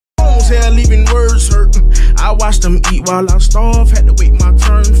tell, even words hurt. I watched them eat while I starve, had to wait my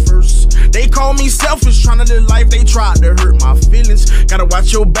turn first. They call me selfish, trying to live life, they tried to hurt my feelings. Gotta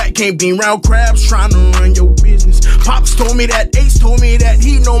watch your back, can't be around crabs, trying to run your business. Pops told me that, Ace told me that,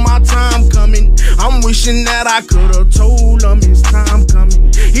 he know my time coming. I'm wishing that I could've told him his time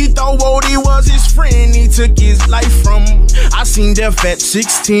coming. He thought Wody was his friend, he took his life from him. I seen death at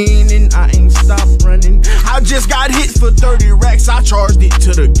 16 and I ain't stopped running. I just got hit for 30 racks, I charged it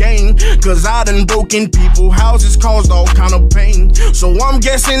to the game. Cause I done broken people's houses, caused all kind of pain. So I'm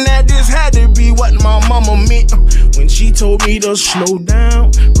guessing that this had to be what my mama meant when she told me to slow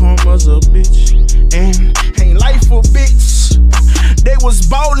down. Karma's a bitch and ain't life a bitch. They was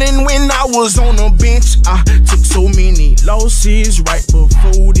ballin' when I was on the bench. I took so many losses right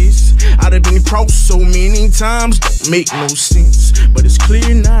before this. I'd have been crossed so many times, don't make no sense. But it's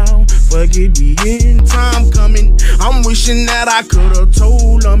clear now, forget me in time coming. I'm wishing that I could've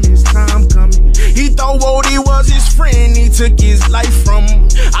told him his time coming. He thought Wody was his friend, he took his life from him.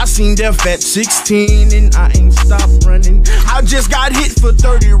 I seen death at 16 and I ain't stopped running. I just got hit for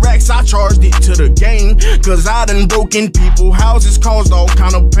 30 racks, I charged it to the game. Cause I done broken people's houses, caused all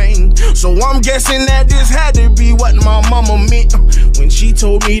kind of pain. So I'm guessing that this had to be what my mama meant when she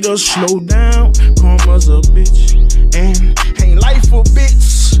told me to slow down. Karma's a bitch and ain't life a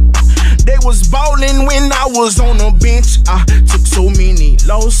bitch. They was ballin' when I was on the bench. I took so many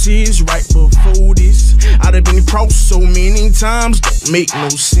losses right before this. I'd have been crossed so many times, don't make no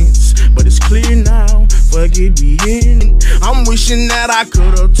sense. But it's clear now, forget me in. I'm wishing that I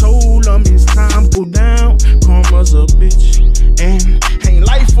could've told him his time go down. Karma's a bitch and ain't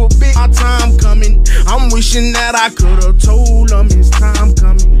life a bitch. My time coming, I'm wishing that I could've told him his time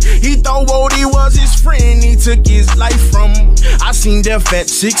coming. He thought Wody was his friend, he took his life from him. I seen death at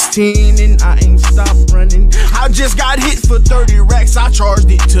 16 and I ain't stopped running. I just got hit for 30 racks, I charged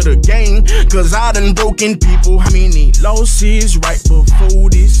it to the game. Cause I done broken people, how many losses right before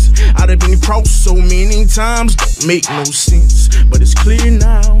this. I'd have been crossed so many times, don't make no sense. But it's clear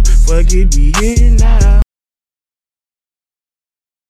now, forget me here now.